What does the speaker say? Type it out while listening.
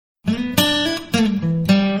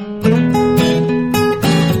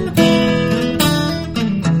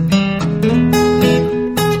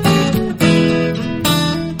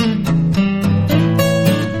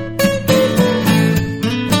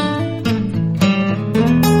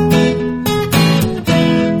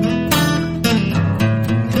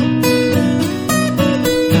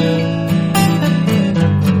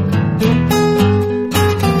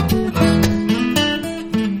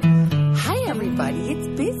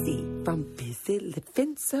Lizzie from Busy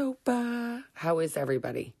Living Sober. How is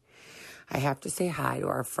everybody? I have to say hi to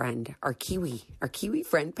our friend, our Kiwi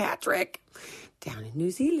friend, Patrick, down in New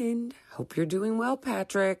Zealand. Hope you're doing well,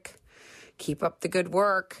 Patrick. Keep up the good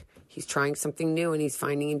work. He's trying something new and he's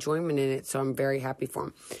finding enjoyment in it, so I'm very happy for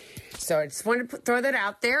him. So I just wanted to throw that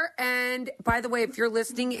out there. And by the way, if you're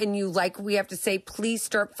listening and you like what we have to say, please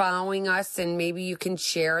start following us, and maybe you can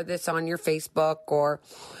share this on your Facebook or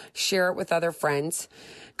share it with other friends,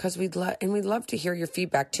 because we'd love to hear your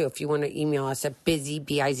feedback too. If you want to email us at busy,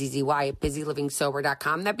 Bizzy, at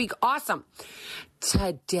busylivingsober.com, that'd be awesome.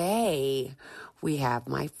 Today we have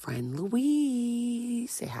my friend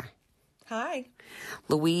Louise. Say hi. Hi.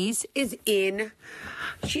 Louise is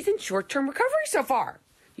she's in short-term recovery so far.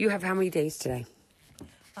 You have how many days today?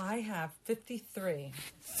 I have 53.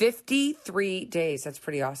 53 days. That's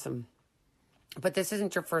pretty awesome. But this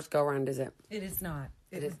isn't your first go-around, is it? It is not.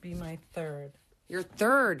 It would be my third. Your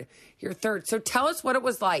third. So tell us what it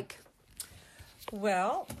was like.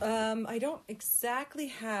 Well, I don't exactly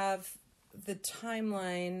have the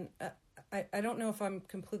timeline. I don't know if I'm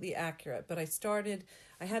completely accurate, but I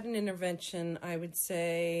had an intervention, I would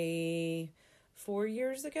say 4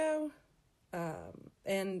 years ago.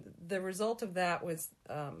 And the result of that was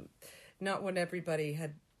not what everybody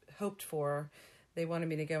had hoped for. They wanted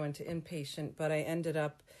me to go into inpatient, but I ended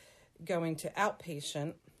up going to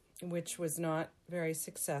outpatient, which was not very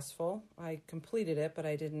successful. I completed it, but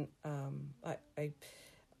I didn't. A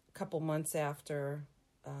couple months after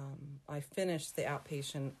I finished the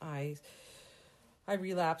outpatient, I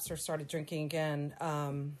relapsed or started drinking again.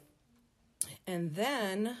 And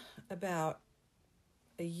then about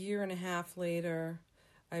a year and a half later,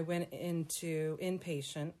 I went into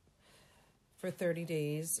inpatient for 30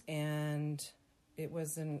 days, and it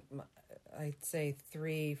was I'd say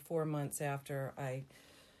 3-4 months after I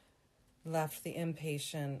left the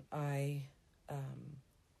inpatient, I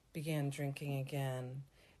began drinking again.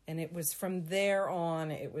 And it was from there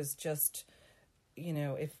on, it was just,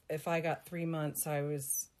 if I got 3 months, I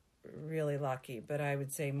was really lucky. But I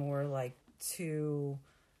would say more like 2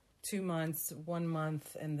 months, 1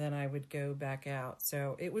 month, and then I would go back out.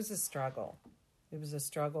 So it was a struggle. It was a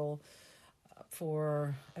struggle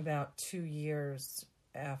for about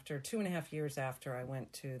 2.5 years after I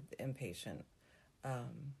went to the inpatient.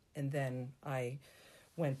 And then I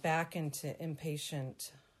went back into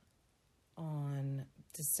inpatient on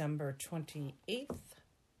December 28th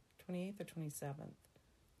or 27th.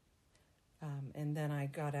 And then I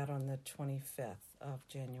got out on the 25th of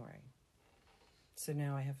January. So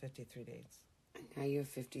now I have 53 days. Now you have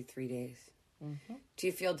 53 days. Mm-hmm. Do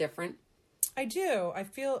you feel different? I do. I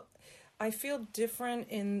feel different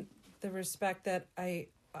in the respect that I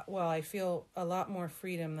feel a lot more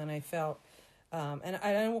freedom than I felt. And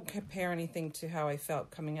I don't compare anything to how I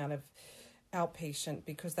felt coming out of outpatient,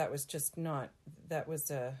 because that was just not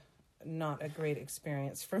a great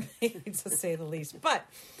experience for me, to say the least. But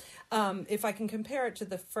if I can compare it to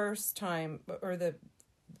the first time, or the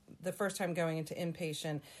first time going into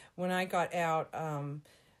inpatient, when I got out,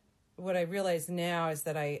 what I realize now is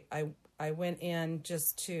that I went in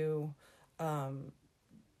just to,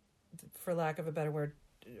 for lack of a better word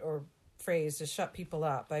or phrase, to shut people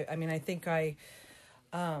up. I think I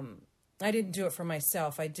didn't do it for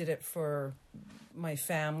myself. I did it for my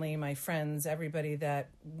family, my friends, everybody that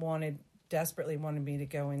desperately wanted me to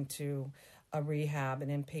go into a rehab, an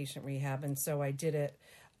inpatient rehab. And so I did it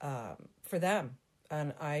for them.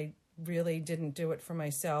 And I really didn't do it for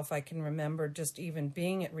myself. I can remember just even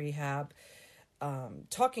being at rehab,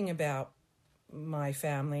 talking about my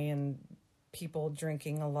family and people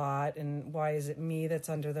drinking a lot, and why is it me that's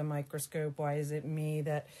under the microscope? Why is it me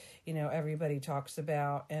that, everybody talks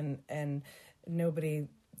about, and nobody,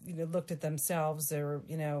 looked at themselves, or,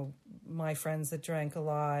 my friends that drank a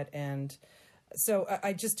lot. And so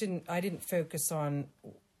I didn't focus on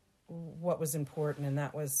what was important, and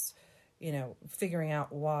that was, figuring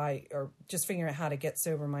out why, or just figuring out how to get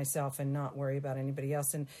sober myself and not worry about anybody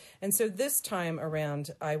else. And so this time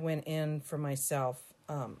around, I went in for myself,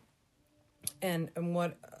 and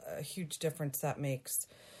what a huge difference that makes.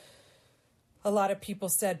 A lot of people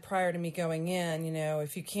said prior to me going in,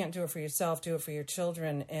 if you can't do it for yourself, do it for your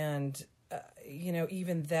children. And,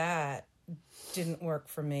 even that didn't work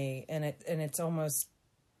for me. And it's almost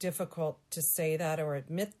difficult to say that or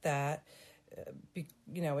admit that.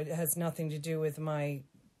 It has nothing to do with my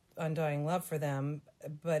undying love for them,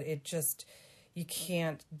 but you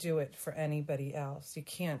can't do it for anybody else. You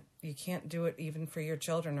can't do it even for your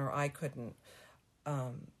children, or I couldn't.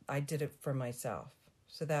 I did it for myself.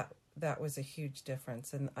 So that was a huge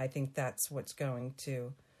difference. And I think that's what's going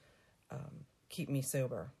to keep me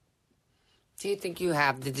sober. Do you think you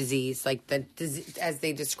have the disease, like the disease as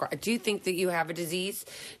they describe? Do you think that you have a disease?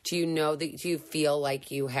 Do you know that? Do you feel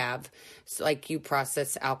like you have, like you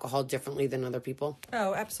process alcohol differently than other people?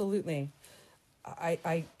 Oh, absolutely.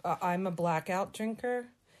 I'm a blackout drinker,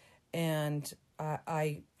 and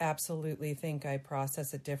I absolutely think I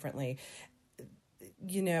process it differently.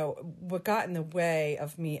 You know, what got in the way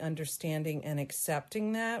of me understanding and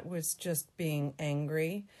accepting that was just being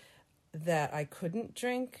angry that I couldn't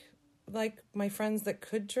drink like my friends that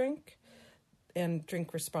could drink and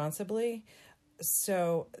drink responsibly.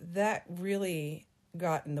 So that really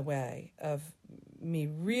got in the way of me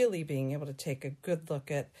really being able to take a good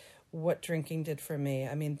look at what drinking did for me.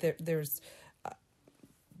 I mean, there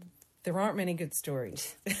aren't many good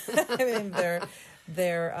stories. I mean,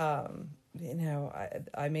 you know,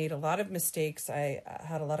 I made a lot of mistakes. I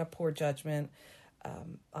had a lot of poor judgment.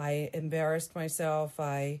 I embarrassed myself.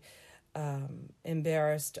 I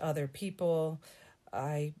embarrassed other people.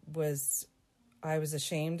 I was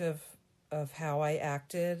ashamed of how I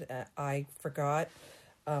acted. I forgot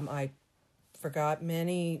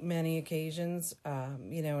many occasions,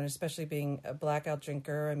 you know, and especially being a blackout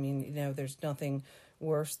drinker. I mean, you know, there's nothing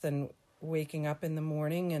worse than waking up in the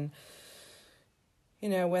morning and, you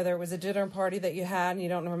know, whether it was a dinner party that you had and you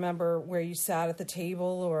don't remember where you sat at the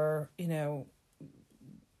table, or, you know,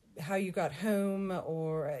 how you got home,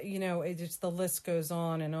 or, you know, it just, the list goes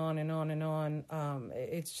on and on and on and on.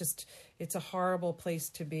 It's a horrible place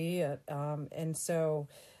to be at. And so,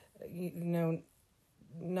 you know,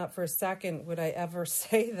 not for a second would I ever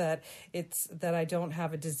say that I don't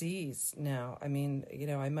have a disease now. I mean, you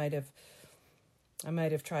know, I might have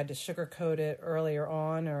tried to sugarcoat it earlier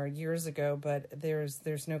on or years ago, but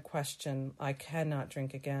there's no question I cannot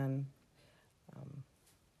drink again.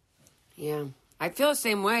 Yeah. I feel the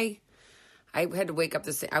same way. I had to wake up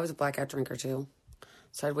I was a blackout drinker too.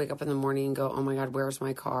 So I'd wake up in the morning and go, oh my God, where's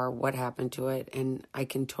my car? What happened to it? And I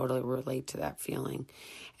can totally relate to that feeling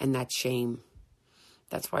and that shame.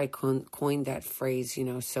 That's why I coined that phrase, you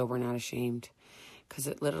know, sober, not ashamed. Because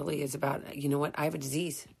it literally is about, you know what, I have a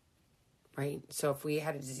disease, right? So if we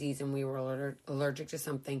had a disease and we were allergic to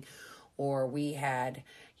something, or we had,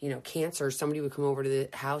 you know, cancer, somebody would come over to the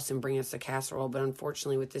house and bring us a casserole. But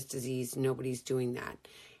unfortunately, with this disease, nobody's doing that.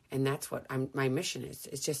 And that's what my mission is.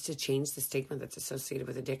 It's just to change the stigma that's associated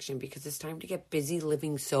with addiction, because it's time to get busy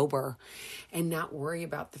living sober and not worry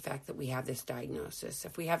about the fact that we have this diagnosis.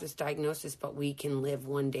 If we have this diagnosis, but we can live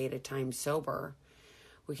one day at a time sober,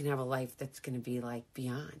 we can have a life that's going to be like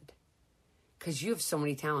beyond. Because you have so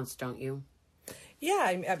many talents, don't you?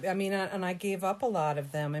 Yeah, I mean, and I gave up a lot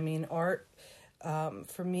of them. I mean, art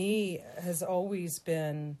for me has always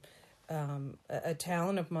been a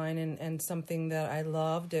talent of mine, and something that I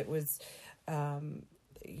loved. It was,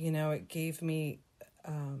 you know, it gave me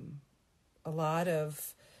a lot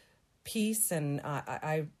of peace, and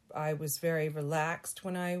I was very relaxed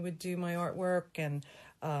when I would do my artwork, and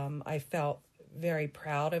I felt very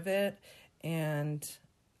proud of it, and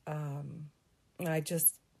I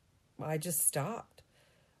just stopped.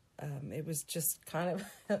 It was just kind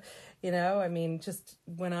of, you know, I mean, just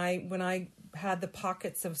when I had the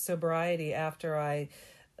pockets of sobriety after I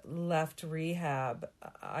left rehab,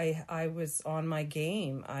 I was on my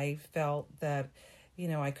game. I felt that, you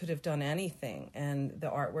know, I could have done anything, and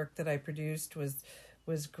the artwork that I produced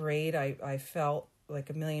was great. I felt like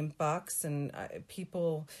 $1 million, and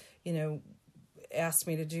people, you know, asked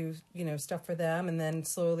me to do, you know, stuff for them, and then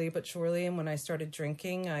slowly but surely, and when I started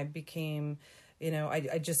drinking, I became, you know,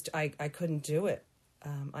 I couldn't do it.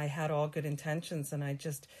 I had all good intentions, and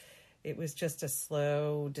it was just a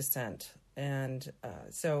slow descent. And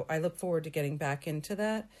so I look forward to getting back into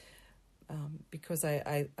that, because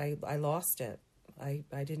I lost it. I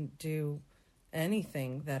didn't do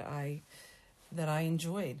anything that I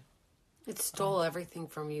enjoyed. It stole everything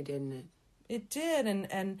from you, didn't it? It did,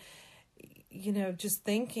 and you know, just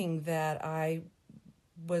thinking that I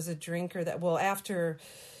was a drinker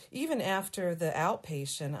even after the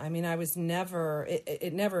outpatient, I mean, I was never, I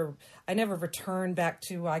never returned back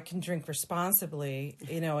to, I can drink responsibly,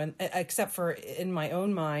 you know, and except for in my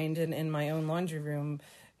own mind and in my own laundry room,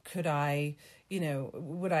 could I, you know,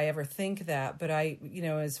 would I ever think that? But I, you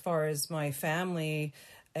know, as far as my family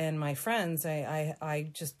and my friends, I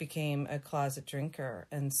just became a closet drinker.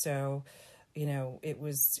 And so, you know, it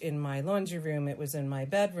was in my laundry room, it was in my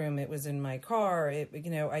bedroom, it was in my car,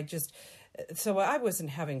 you know, so I wasn't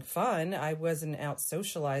having fun. I wasn't out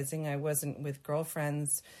socializing. I wasn't with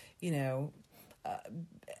girlfriends, you know,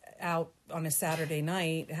 out on a Saturday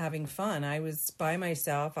night having fun. I was by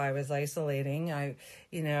myself. I was isolating. I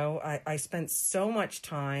spent so much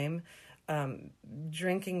time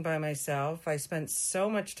drinking by myself. I spent so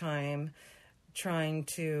much time trying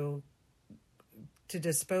to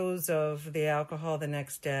dispose of the alcohol the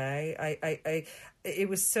next day. It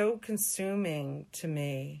was so consuming to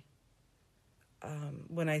me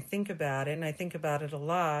when I think about it, and I think about it a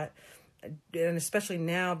lot, and especially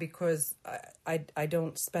now because I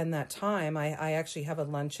don't spend that time. I actually have a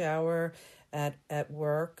lunch hour at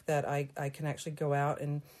work that I can actually go out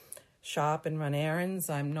and shop and run errands.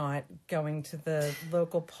 I'm not going to the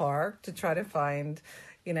local park to try to find,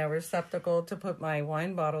 receptacle to put my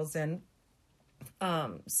wine bottles in.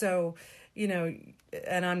 So,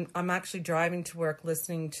 and I'm actually driving to work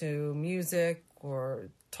listening to music or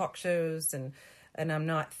talk shows, and I'm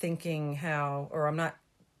not thinking I'm not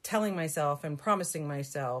telling myself and promising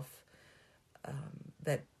myself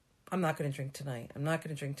that I'm not going to drink tonight. I'm not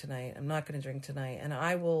going to drink tonight. I'm not going to drink tonight. And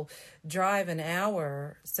I will drive an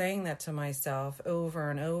hour saying that to myself over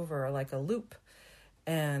and over like a loop.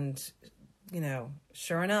 And,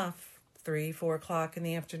 sure enough, 3-4 o'clock in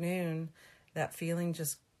the afternoon, that feeling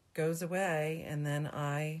just goes away, and then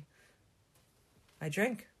I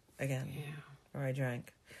drink again. Yeah. Or I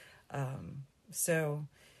drank. So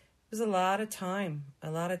it was a lot of time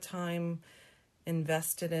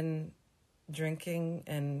invested in drinking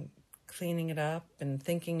and cleaning it up and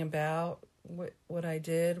thinking about what I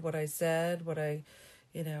did, what I said,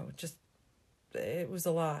 it was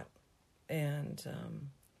a lot. And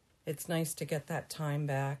it's nice to get that time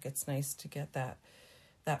back. It's nice to get that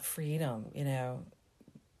freedom,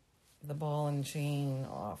 the ball and chain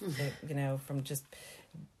off, from just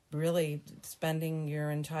really spending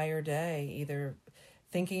your entire day either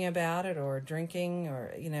thinking about it or drinking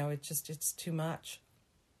or, it's too much.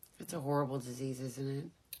 It's a horrible disease, isn't it?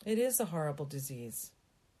 It is a horrible disease.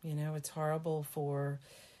 It's horrible for,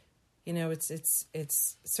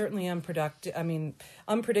 it's certainly unproductive. I mean,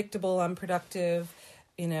 unpredictable, unproductive.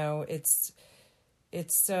 It's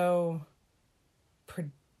so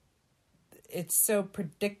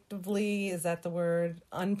predictably, is that the word?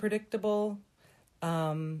 Unpredictable.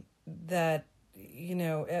 That,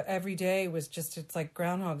 every day was it's like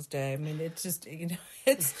Groundhog's Day. I mean, it's just,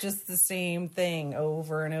 it's just the same thing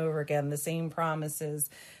over and over again, the same promises,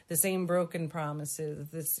 the same broken promises,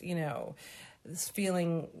 this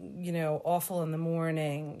feeling, awful in the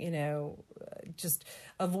morning, just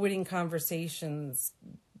avoiding conversations,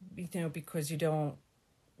 because you don't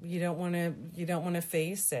want to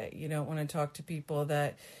face it. You don't want to talk to people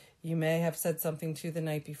that you may have said something to the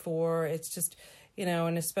night before. It's just,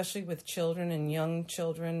 and especially with children and young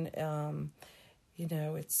children,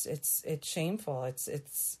 it's shameful.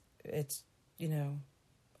 It's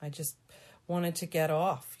I just wanted to get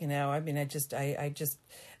off, I mean, I just,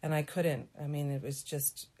 and I couldn't. I mean, it was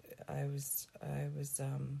just, I was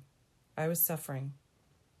suffering.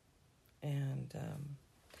 And,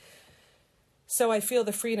 so I feel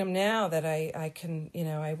the freedom now that I can,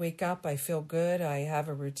 I wake up, I feel good, I have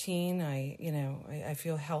a routine, I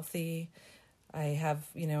feel healthy, I have,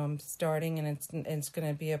 I'm starting, and it's going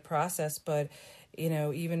to be a process, but,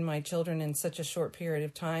 even my children in such a short period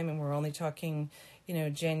of time, and we're only talking,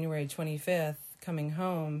 January 25th coming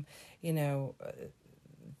home, the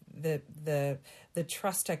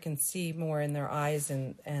trust I can see more in their eyes,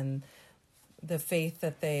 and the faith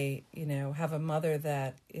that they, have a mother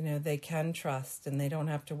that, they can trust and they don't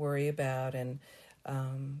have to worry about. And,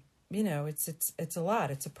 it's a lot.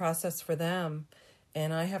 It's a process for them.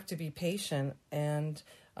 And I have to be patient, and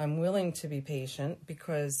I'm willing to be patient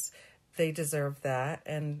because they deserve that.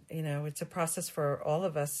 And, it's a process for all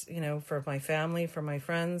of us, for my family, for my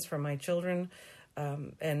friends, for my children.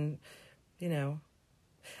 And,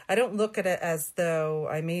 I don't look at it as though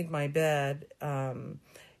I made my bed, and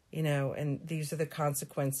these are the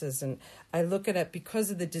consequences. And I look at it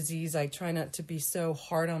because of the disease. I try not to be so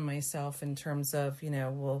hard on myself in terms of,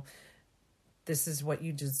 well, this is what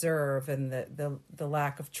you deserve, and the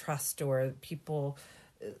lack of trust, or people,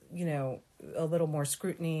 a little more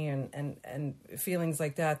scrutiny and feelings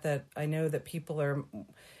like that I know that people are,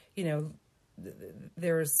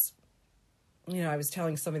 there's, I was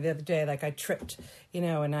telling somebody the other day, like I tripped,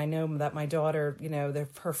 and I know that my daughter,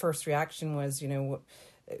 her first reaction was,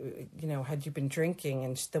 had you been drinking?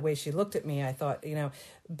 And the way she looked at me, I thought,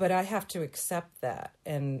 but I have to accept that.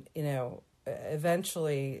 And,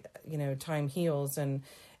 eventually, time heals, and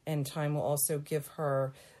time will also give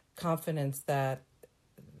her confidence that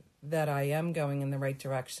I am going in the right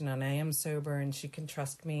direction, and I am sober, and she can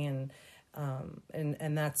trust me. And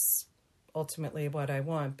that's ultimately what I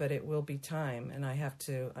want, but it will be time, and I have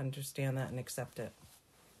to understand that and accept it.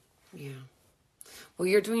 Yeah. Well,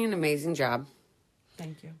 you're doing an amazing job.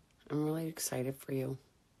 Thank you. I'm really excited for you.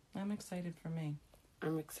 I'm excited for me.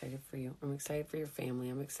 I'm excited for you. I'm excited for your family.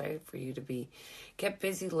 I'm excited for you to get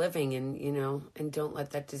busy living and, and don't let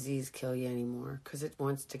that disease kill you anymore because it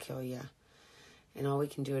wants to kill you. And all we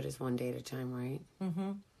can do it is one day at a time, right?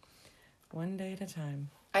 Mm-hmm. One day at a time.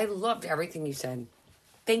 I loved everything you said.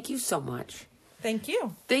 Thank you so much. Thank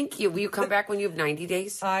you. Thank you. Will you come back when you have 90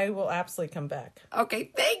 days? I will absolutely come back. Okay,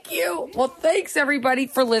 thank you. Well, thanks everybody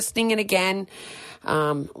for listening. And again,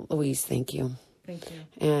 Louise, thank you. Thank you.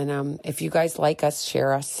 And if you guys like us,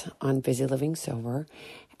 share us on Busy Living Sober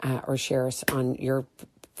or share us on your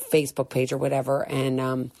Facebook page or whatever. And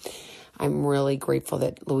I'm really grateful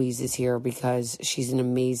that Louise is here because she's an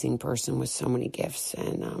amazing person with so many gifts.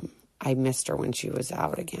 And I missed her when she was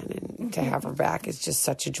out again. And to have her back is just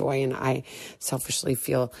such a joy. And I selfishly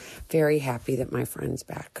feel very happy that my friend's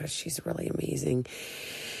back because she's really amazing.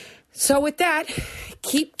 So with that,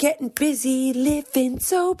 keep getting busy, living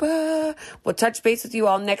sober. We'll touch base with you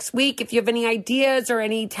all next week. If you have any ideas or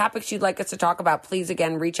any topics you'd like us to talk about, please,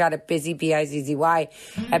 again, reach out at Bizzy, B-I-Z-Z-Y,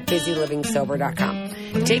 at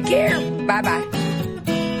BusyLivingSober.com. Take care. Bye-bye.